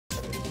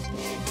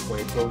way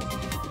it goes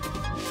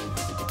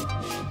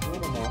through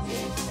the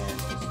muscles and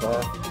to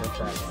starve the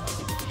fat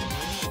cells.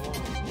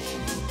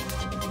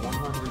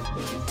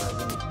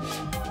 137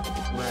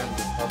 grams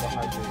of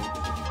carbohydrates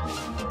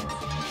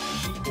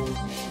equals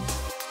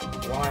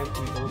why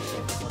people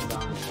can't come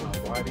down and count,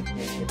 why they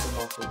can't get the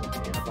muscles in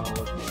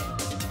anabolic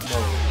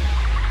mode.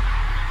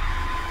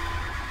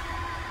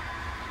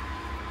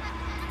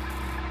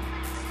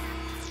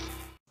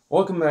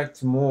 Welcome back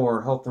to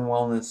more health and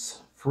wellness,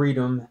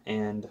 freedom,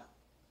 and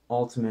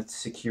ultimate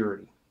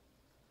security.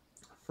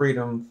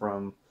 Freedom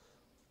from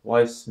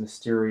life's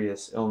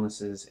mysterious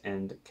illnesses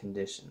and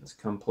conditions.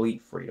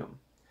 Complete freedom.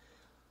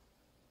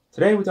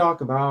 Today we talk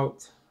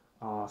about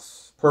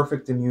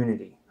perfect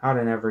immunity. How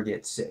to never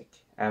get sick,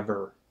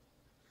 ever.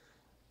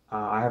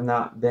 I have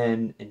not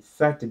been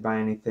infected by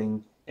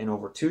anything in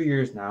over 2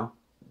 years now.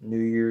 New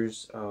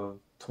Year's of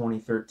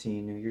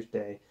 2013, New Year's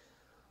Day,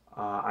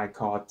 I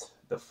caught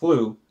the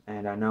flu,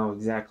 and I know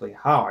exactly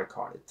how I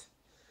caught it.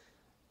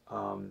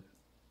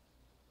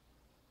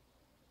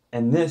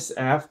 And this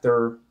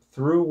after,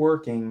 through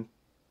working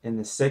in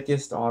the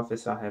sickest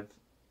office I have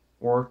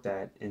worked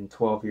at in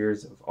 12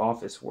 years of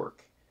office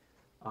work.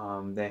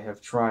 They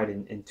have tried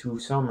in 2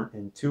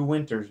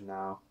 winters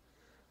now,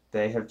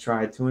 they have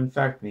tried to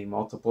infect me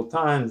multiple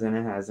times and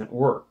it hasn't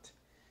worked.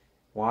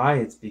 Why?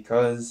 It's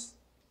because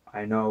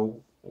I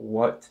know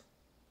what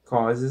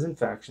causes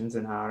infections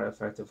and how to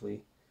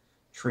effectively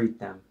treat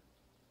them.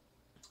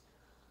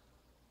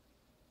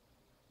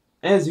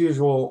 As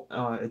usual,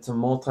 it's a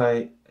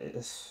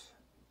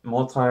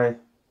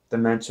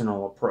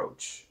multi-dimensional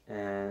approach,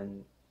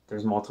 and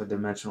there's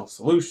multi-dimensional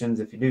solutions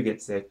if you do get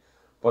sick,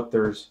 but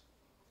there's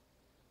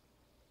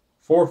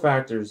 4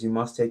 factors you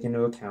must take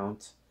into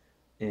account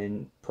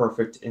in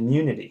perfect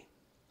immunity.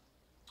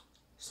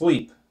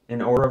 Sleep,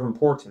 in order of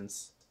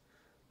importance.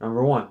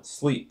 Number 1,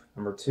 sleep.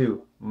 Number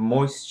 2,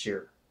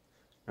 moisture.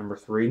 Number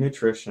 3,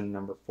 nutrition.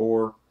 Number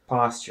 4,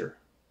 posture.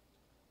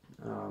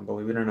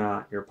 Believe it or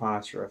not, your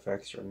posture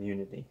affects your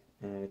immunity,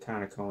 and it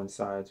kind of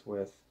coincides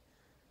with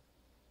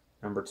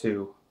number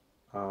 2,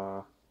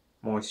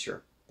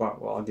 moisture. But,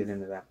 well, I'll get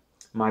into that.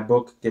 My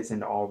book gets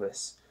into all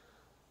this.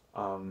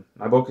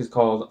 My book is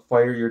called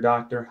Fire Your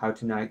Doctor, How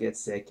to Not Get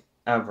Sick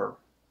Ever.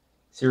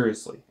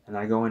 Seriously. And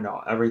I go into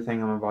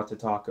everything I'm about to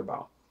talk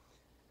about.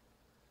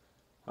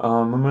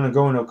 I'm going to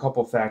go into a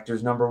couple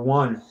factors. Number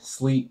 1,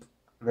 sleep.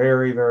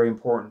 Very, very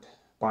important.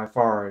 By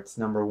far, it's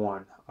number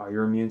 1.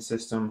 Your immune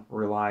system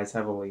relies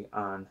heavily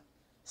on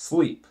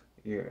sleep.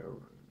 Your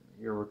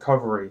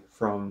recovery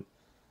from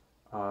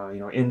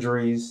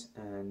injuries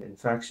and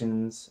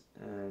infections,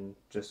 and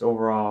just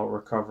overall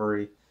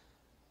recovery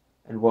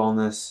and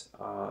wellness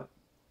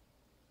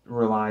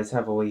relies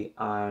heavily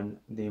on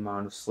the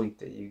amount of sleep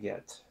that you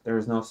get. There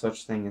is no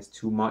such thing as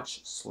too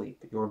much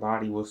sleep. Your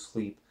body will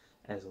sleep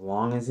as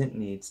long as it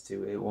needs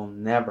to. It will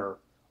never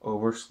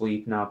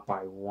oversleep, not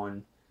by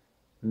 1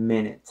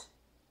 minute.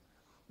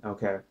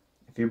 Okay,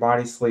 if your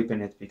body's sleeping,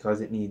 it's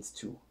because it needs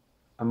to.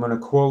 I'm going to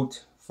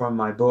quote from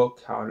my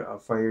book, How to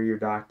Fire Your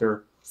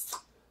Doctor,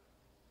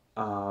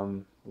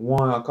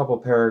 a couple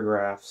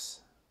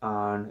paragraphs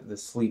on the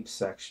sleep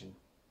section.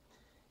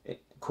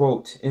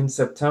 Quote, in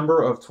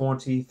September of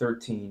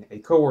 2013, a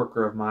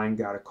coworker of mine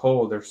got a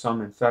cold or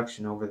some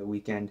infection over the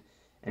weekend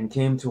and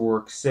came to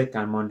work sick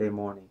on Monday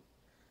morning.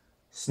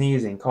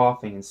 Sneezing,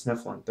 coughing, and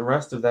sniffling. The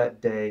rest of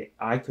that day,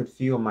 I could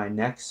feel my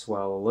neck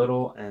swell a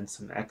little and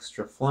some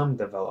extra phlegm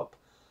develop.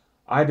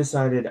 I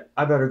decided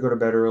I better go to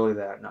bed early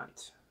that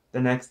night.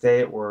 The next day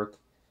at work,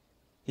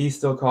 he's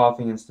still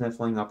coughing and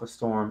sniffling up a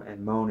storm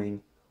and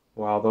moaning,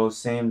 while those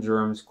same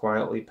germs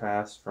quietly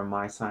passed from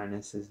my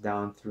sinuses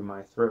down through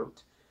my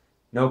throat.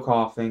 No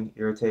coughing,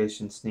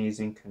 irritation,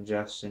 sneezing,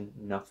 congestion,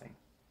 nothing.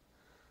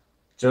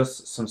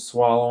 Just some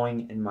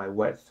swallowing in my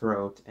wet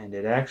throat, and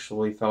it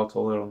actually felt a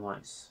little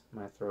nice.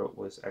 My throat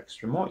was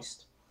extra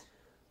moist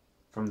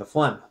from the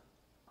phlegm.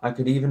 I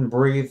could even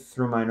breathe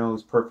through my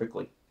nose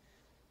perfectly.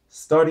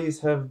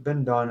 Studies have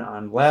been done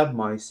on lab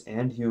mice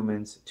and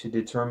humans to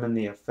determine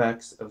the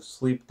effects of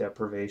sleep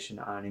deprivation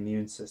on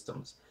immune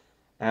systems.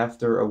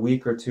 After a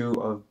week or 2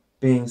 of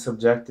being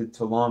subjected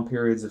to long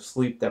periods of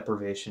sleep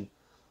deprivation,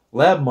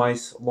 lab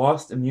mice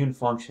lost immune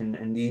function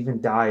and even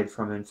died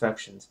from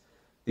infections.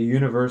 The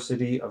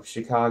University of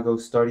Chicago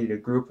studied a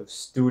group of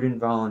student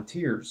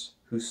volunteers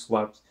who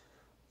slept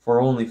for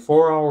only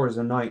 4 hours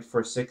a night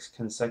for 6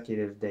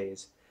 consecutive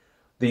days.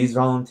 These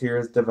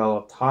volunteers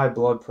developed high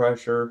blood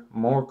pressure,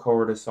 more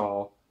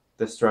cortisol,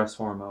 the stress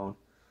hormone,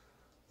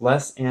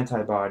 less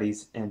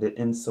antibodies, and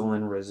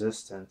insulin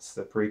resistance,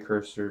 the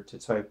precursor to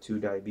type 2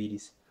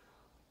 diabetes.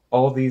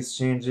 All these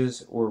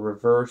changes were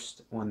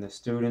reversed when the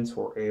students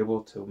were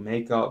able to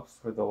make up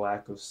for the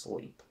lack of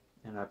sleep.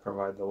 And I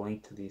provide the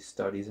link to these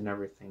studies and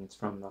everything. It's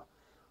from the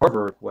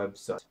Harvard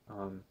website.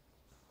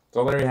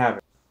 So there you have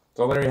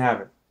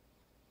it.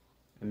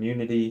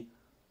 Immunity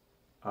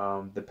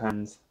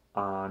depends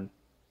on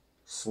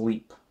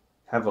sleep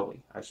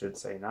heavily, I should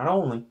say. Not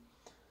only.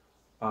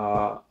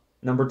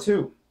 Number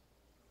 2,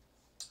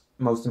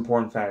 most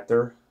important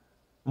factor,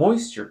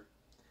 moisture.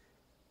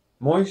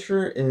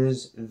 Moisture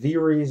is the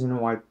reason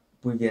why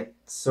we get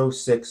so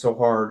sick so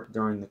hard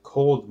during the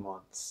cold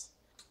months.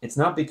 It's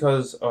not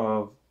because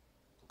of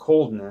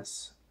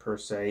coldness per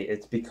se,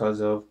 it's because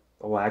of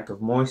the lack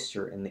of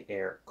moisture in the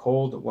air.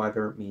 Cold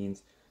weather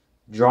means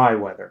dry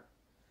weather,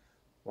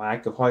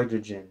 lack of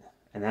hydrogen,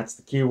 and that's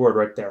the key word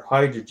right there,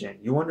 hydrogen.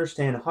 You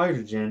understand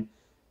hydrogen,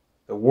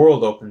 the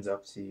world opens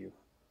up to you.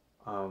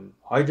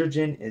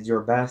 Hydrogen is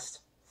your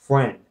best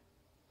friend.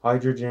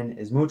 Hydrogen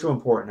is mucho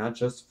important, not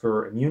just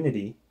for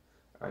immunity,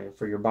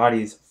 for your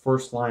body's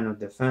first line of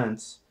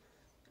defense.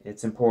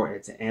 It's important.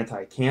 It's an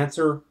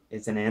anti-cancer.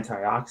 It's an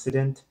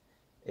antioxidant.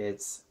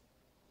 It's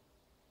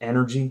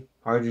energy.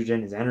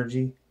 Hydrogen is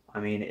energy. I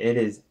mean, it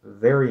is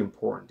very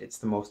important. It's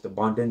the most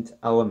abundant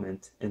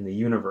element in the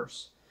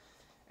universe,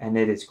 and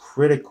it is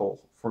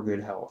critical for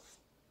good health.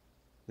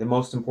 The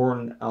most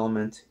important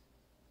element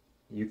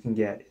you can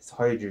get is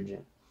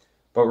hydrogen.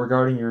 But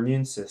regarding your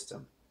immune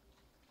system,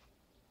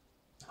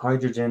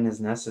 hydrogen is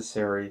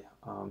necessary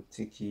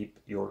to keep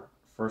your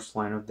first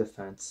line of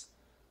defense,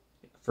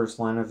 first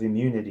line of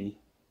immunity,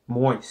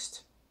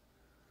 moist.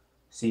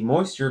 See,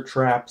 moisture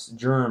traps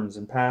germs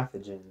and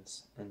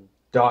pathogens and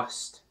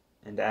dust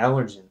and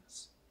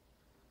allergens.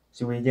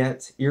 See, we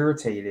get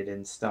irritated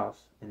and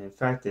stuff and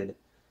infected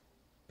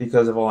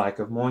because of a lack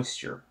of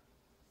moisture.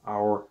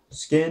 Our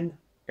skin,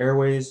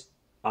 airways,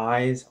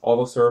 eyes,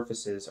 all the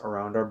surfaces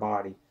around our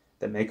body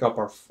that make up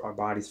our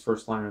body's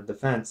first line of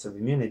defense of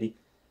immunity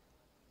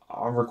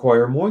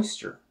require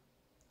moisture.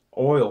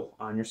 Oil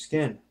on your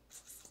skin,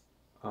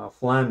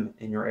 phlegm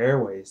in your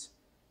airways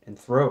and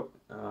throat,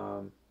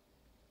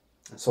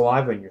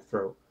 saliva in your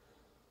throat,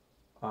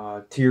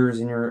 tears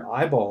in your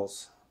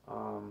eyeballs,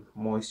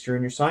 moisture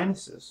in your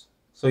sinuses.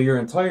 So your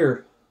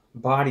entire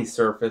body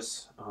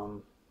surface,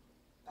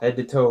 head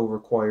to toe,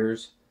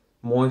 requires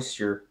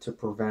moisture to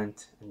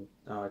prevent and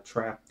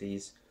trap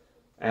these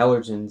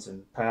allergens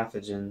and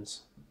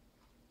pathogens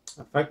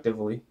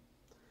effectively,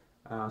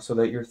 so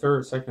that your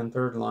second and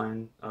third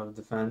line of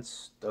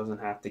defense doesn't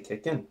have to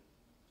kick in.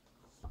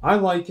 I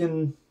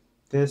liken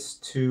this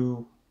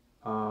to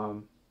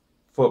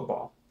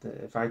football.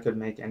 If I could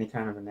make any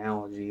kind of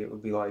analogy, it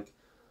would be like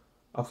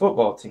a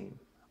football team.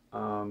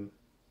 I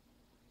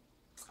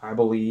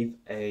believe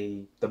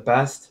the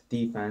best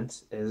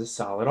defense is a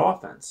solid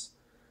offense.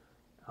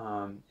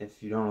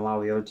 If you don't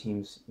allow the other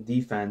team's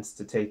defense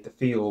to take the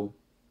field,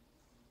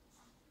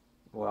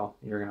 well,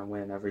 you're going to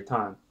win every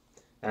time.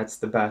 That's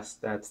the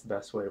best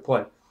way to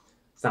play.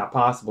 It's not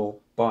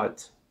possible,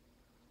 but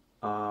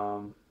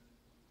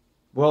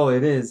well,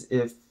 it is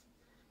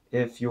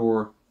if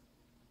your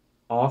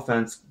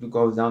offense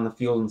goes down the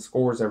field and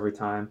scores every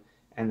time,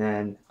 and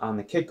then on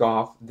the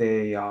kickoff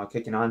they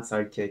kick an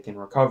onside kick and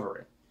recover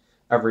it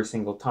every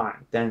single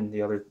time. Then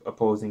the other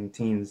opposing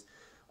team's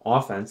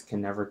offense can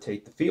never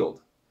take the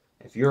field.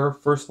 If your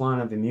first line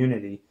of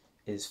immunity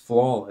is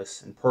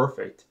flawless and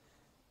perfect,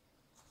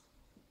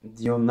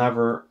 you'll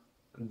never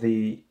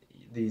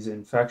these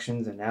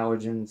infections and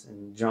allergens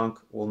and junk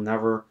will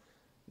never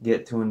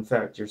get to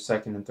infect your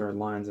second and third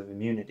lines of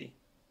immunity.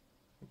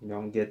 You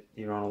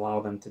don't allow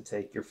them to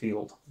take your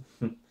field.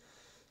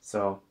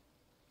 So,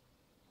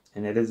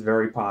 and it is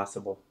very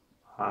possible.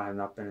 I've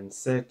not been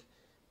sick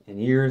in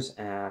years,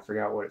 and I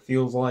forgot what it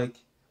feels like.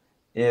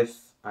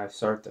 If I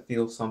start to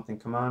feel something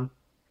come on,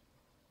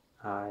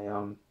 I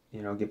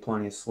get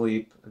plenty of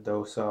sleep,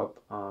 dose up,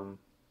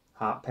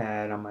 hot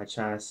pad on my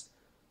chest,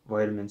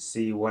 vitamin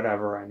C,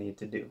 whatever I need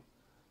to do,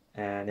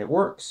 and it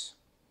works.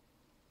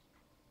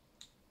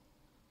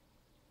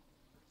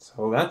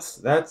 So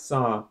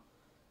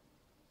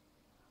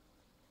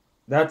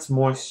that's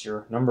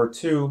moisture. Number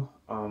two,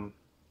 or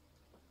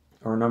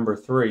number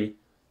three,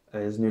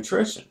 is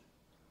nutrition.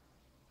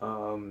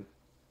 The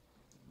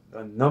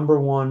number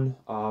one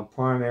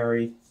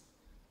primary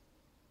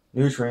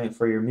nutrient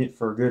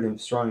for good and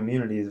strong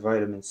immunity is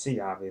vitamin C.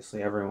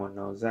 Obviously, everyone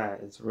knows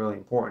that. It's really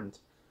important.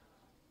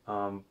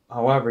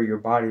 However, your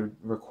body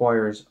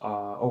requires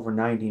over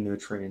 90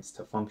 nutrients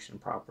to function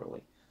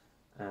properly,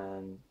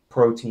 and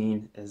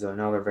protein is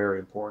another very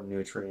important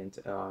nutrient.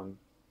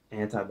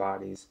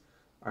 Antibodies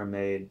are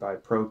made by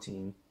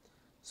protein,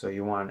 so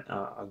you want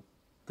a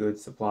good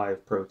supply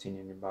of protein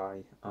in your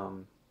body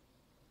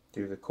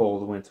through the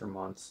cold winter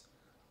months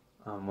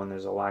when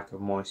there's a lack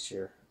of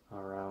moisture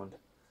around.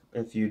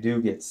 If you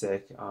do get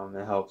sick,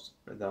 it helps.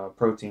 The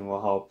protein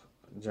will help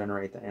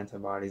generate the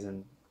antibodies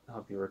and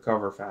help you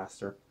recover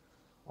faster,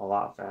 a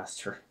lot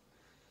faster.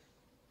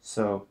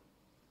 So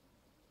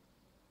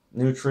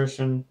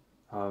nutrition,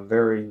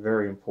 very,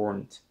 very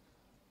important.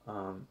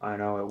 I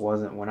know it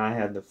wasn't when I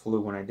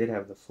did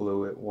have the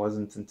flu, it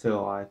wasn't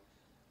until I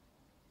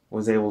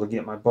was able to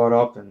get my butt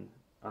up and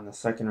on the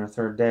second or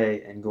third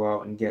day and go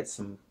out and get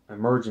some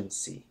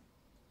Emergency,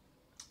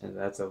 and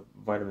that's a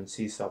vitamin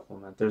C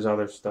supplement. There's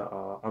other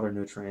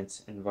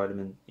nutrients in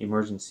vitamin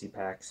emergency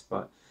packs,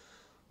 but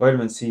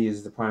vitamin C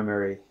is the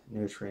primary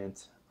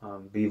nutrient.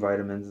 B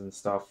vitamins and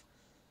stuff.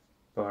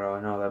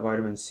 But no, that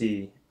vitamin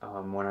C,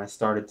 when I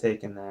started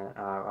taking that,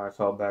 I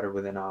felt better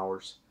within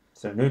hours.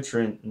 So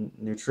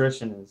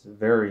nutrition is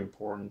very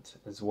important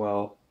as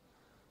well,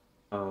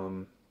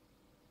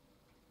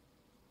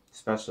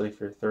 especially if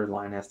your third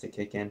line has to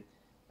kick in.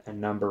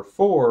 And number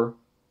 4,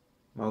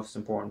 most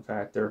important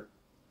factor,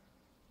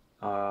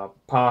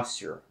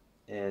 posture.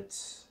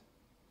 It's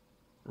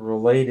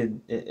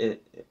related.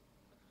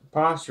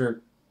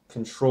 Posture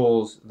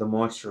controls the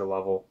moisture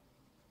level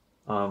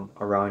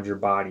around your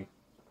body.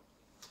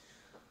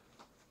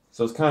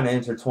 So it's kind of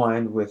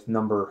intertwined with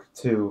number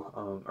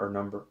 2,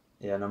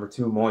 number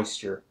 2,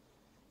 moisture.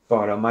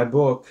 But my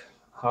book,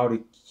 How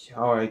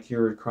I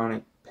Cured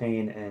Chronic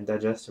Pain and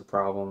Digestive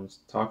Problems,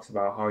 talks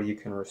about how you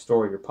can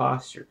restore your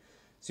posture.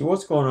 See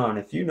what's going on.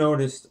 If you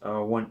noticed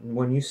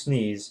when you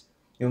sneeze,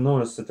 you'll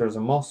notice that there's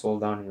a muscle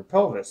down in your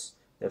pelvis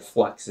that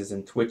flexes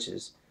and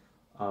twitches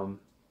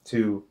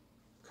to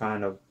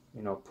kind of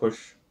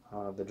push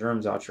the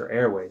germs out your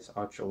airways,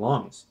 out your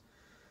lungs.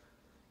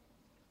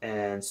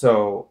 And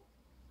so,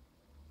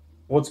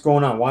 what's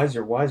going on? Why is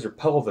your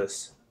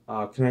pelvis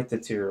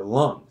connected to your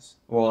lungs?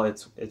 Well,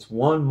 it's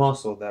one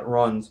muscle that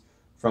runs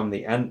from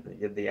the end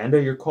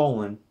of your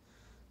colon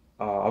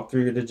up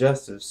through your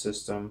digestive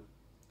system,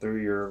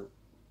 through your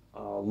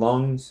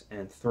lungs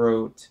and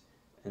throat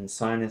and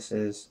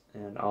sinuses,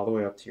 and all the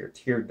way up to your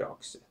tear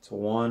ducts. It's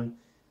one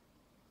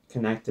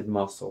connected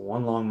muscle,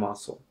 one long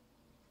muscle.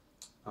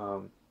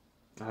 I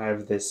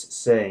have this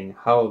saying,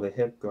 how the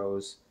hip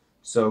goes,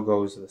 so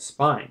goes the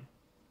spine.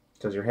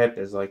 Because your hip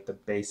is like the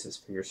basis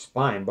for your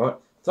spine,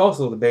 but it's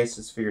also the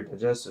basis for your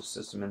digestive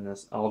system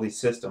and all these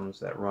systems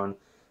that run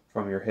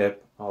from your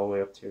hip all the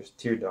way up to your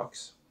tear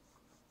ducts,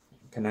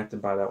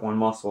 connected by that one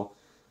muscle,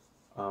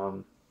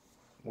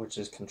 which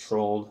is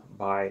controlled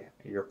by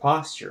your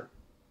posture.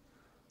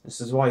 This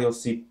is why you'll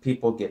see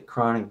people get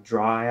chronic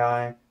dry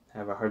eye,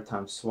 have a hard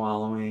time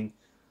swallowing,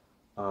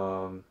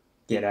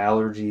 get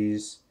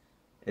allergies.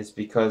 It's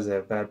because they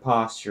have bad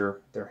posture,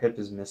 their hip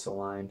is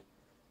misaligned,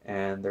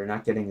 and they're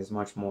not getting as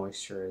much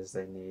moisture as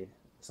they need. In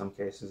some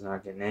cases,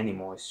 not getting any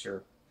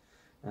moisture.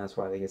 And that's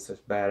why they get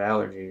such bad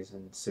allergies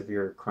and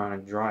severe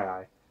chronic dry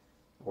eye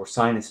or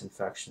sinus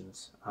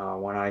infections.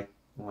 When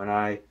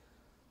I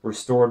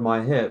restored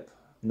my hip,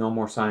 no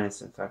more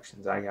sinus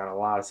infections. I got a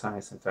lot of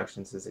sinus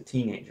infections as a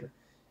teenager.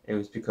 It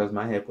was because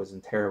my hip was in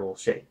terrible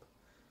shape,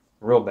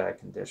 real bad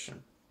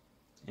condition.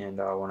 And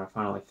when I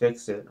finally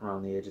fixed it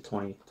around the age of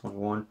 20,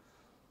 21,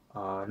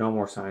 no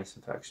more sinus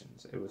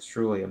infections. It was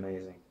truly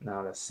amazing.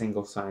 Not a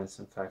single sinus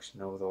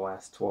infection over the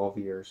last 12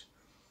 years.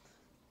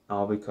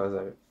 All because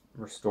I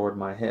restored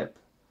my hip.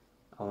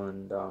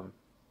 And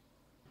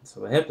so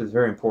the hip is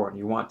very important.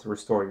 You want to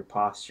restore your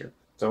posture.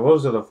 So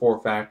those are the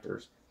 4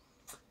 factors.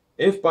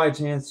 If by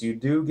chance you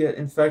do get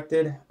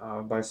infected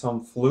by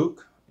some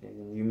fluke,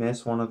 and you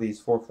miss one of these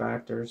 4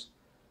 factors,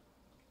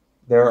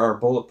 there are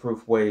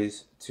bulletproof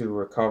ways to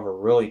recover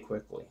really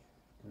quickly,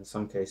 in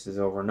some cases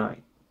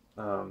overnight.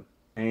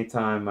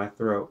 Anytime my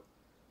throat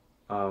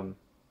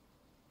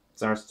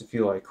starts to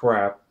feel like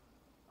crap,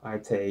 I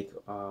take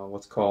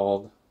what's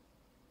called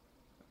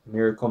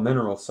Miracle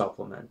Mineral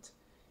Supplement.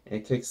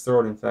 It kicks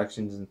throat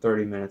infections in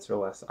 30 minutes or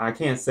less. I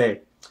can't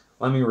say,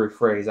 let me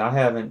rephrase, I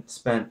haven't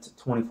spent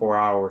 24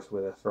 hours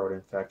with a throat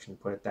infection,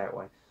 put it that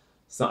way.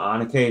 So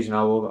on occasion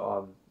I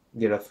will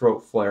get a throat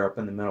flare up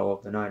in the middle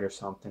of the night or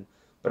something,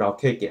 but I'll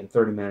kick it in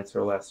 30 minutes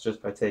or less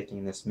just by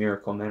taking this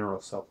Miracle Mineral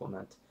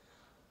Supplement.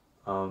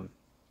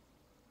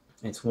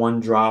 It's 1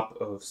 drop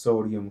of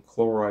sodium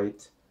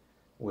chloride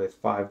with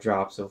 5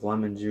 drops of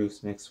lemon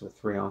juice mixed with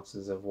 3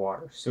 ounces of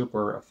water.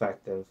 Super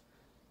effective.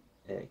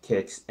 It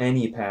kicks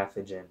any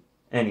pathogen,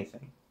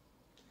 anything.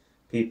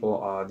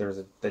 People,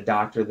 the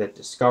doctor that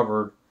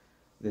discovered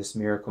this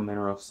Miracle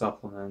Mineral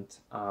Supplement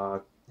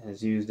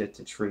has used it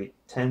to treat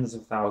tens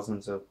of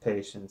thousands of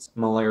patients,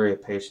 malaria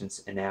patients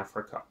in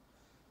Africa.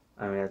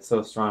 I mean, it's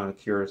so strong it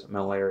cures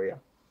malaria.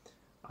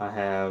 I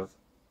have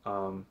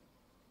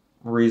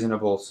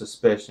reasonable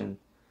suspicion,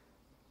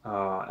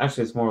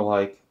 actually it's more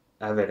like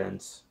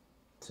evidence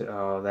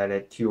that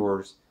it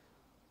cures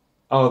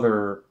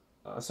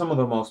some of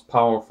the most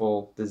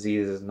powerful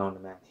diseases known to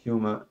man.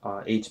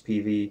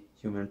 HPV,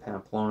 human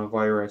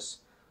papillomavirus.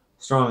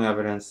 Strong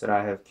evidence that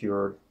I have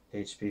cured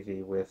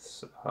HPV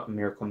with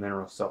Miracle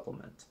Mineral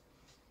Supplement.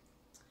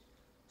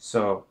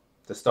 So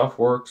the stuff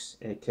works.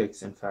 It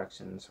kicks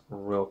infections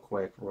real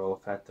quick, real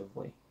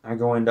effectively. I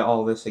go into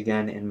all this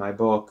again in my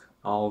book,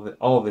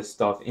 all this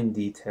stuff in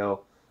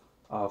detail.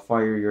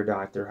 Fire Your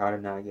Doctor, How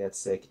to Not Get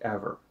Sick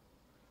Ever.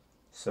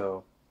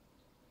 So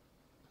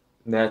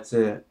that's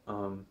it.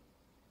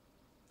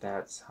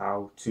 That's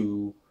how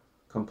to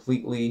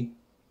completely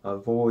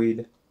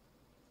avoid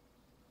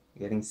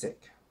getting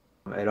sick.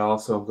 It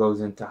also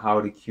goes into how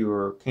to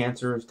cure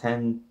cancers,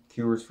 10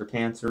 cures for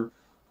cancer,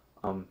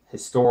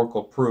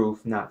 historical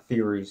proof, not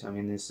theories. I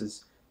mean, this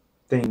is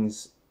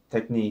things,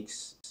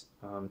 techniques,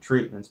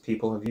 treatments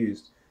people have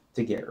used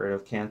to get rid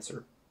of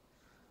cancer.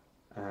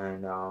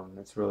 And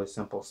it's really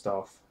simple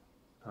stuff.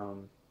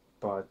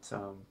 But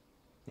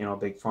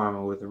Big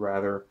Pharma would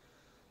rather,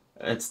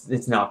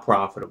 it's not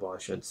profitable, I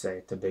should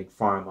say, to Big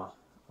Pharma,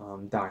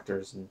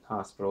 doctors and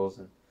hospitals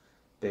and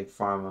big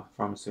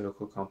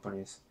pharmaceutical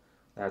companies.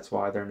 That's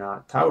why they're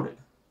not touted,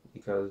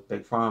 because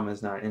big pharma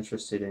is not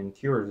interested in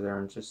cures.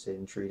 They're interested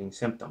in treating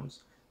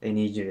symptoms. They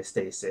need you to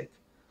stay sick,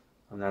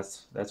 and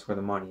that's where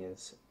the money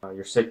is.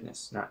 Your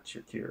sickness, not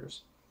your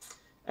cures.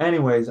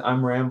 Anyways,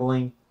 I'm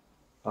rambling.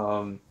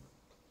 I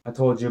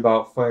told you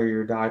about Fire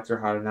Your Doctor,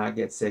 how to not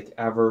get sick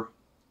ever,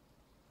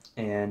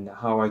 and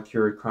how I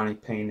cured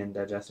chronic pain and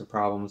digestive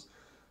problems.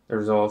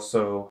 There's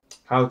also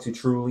how to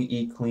truly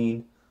eat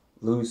clean,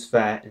 lose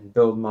fat, and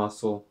build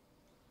muscle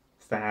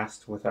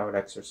fast without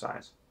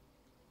exercise.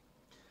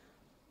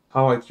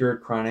 How I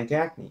cured chronic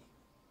acne.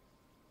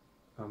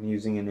 I'm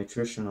using a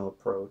nutritional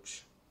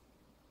approach.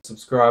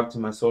 Subscribe to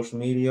my social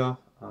media.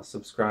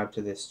 Subscribe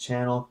to this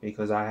channel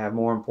because I have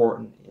more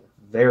important,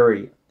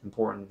 very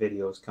important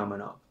videos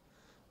coming up.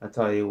 I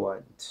tell you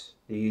what,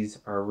 these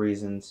are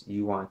reasons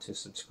you want to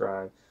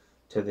subscribe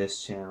to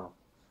this channel.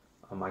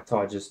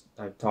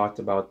 I've talked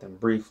about them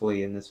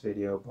briefly in this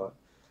video, but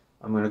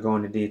I'm going to go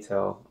into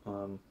detail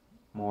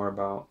more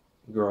about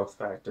growth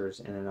factors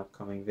in an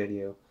upcoming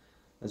video,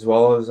 as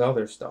well as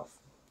other stuff.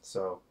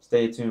 So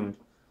stay tuned.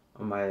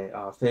 On my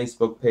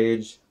Facebook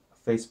page,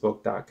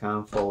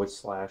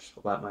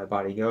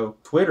 facebook.com/letmybodygo,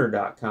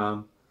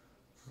 twitter.com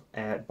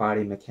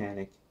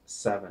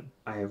 @bodymechanic7.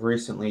 I have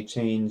recently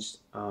changed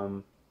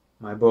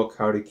my book,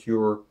 How I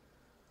Cured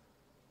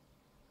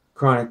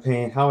Chronic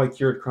Pain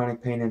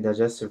and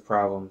Digestive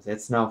Problems.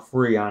 It's now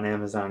free on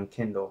Amazon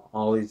Kindle.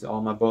 All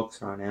my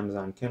books are on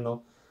Amazon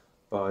Kindle,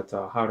 but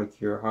How I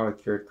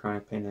Cured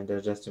Chronic Pain and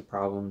Digestive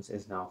Problems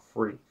is now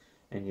free.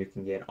 And you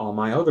can get all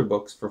my other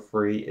books for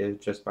free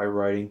just by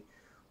writing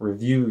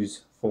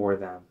reviews for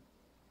them.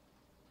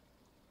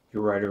 If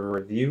you write a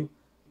review,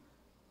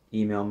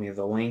 email me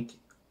the link,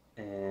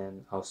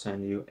 and I'll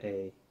send you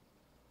a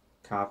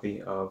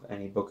copy of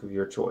any book of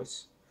your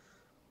choice.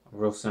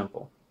 Real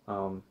simple.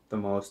 The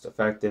most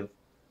effective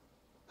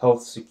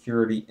health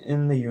security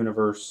in the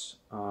universe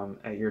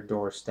at your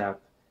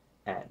doorstep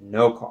at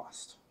no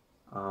cost.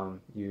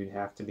 You'd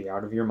have to be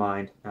out of your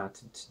mind not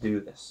to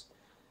do this.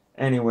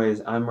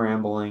 Anyways, I'm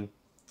rambling.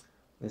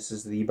 This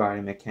is the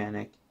Body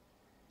Mechanic.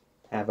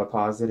 Have a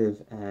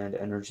positive and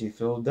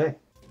energy-filled day.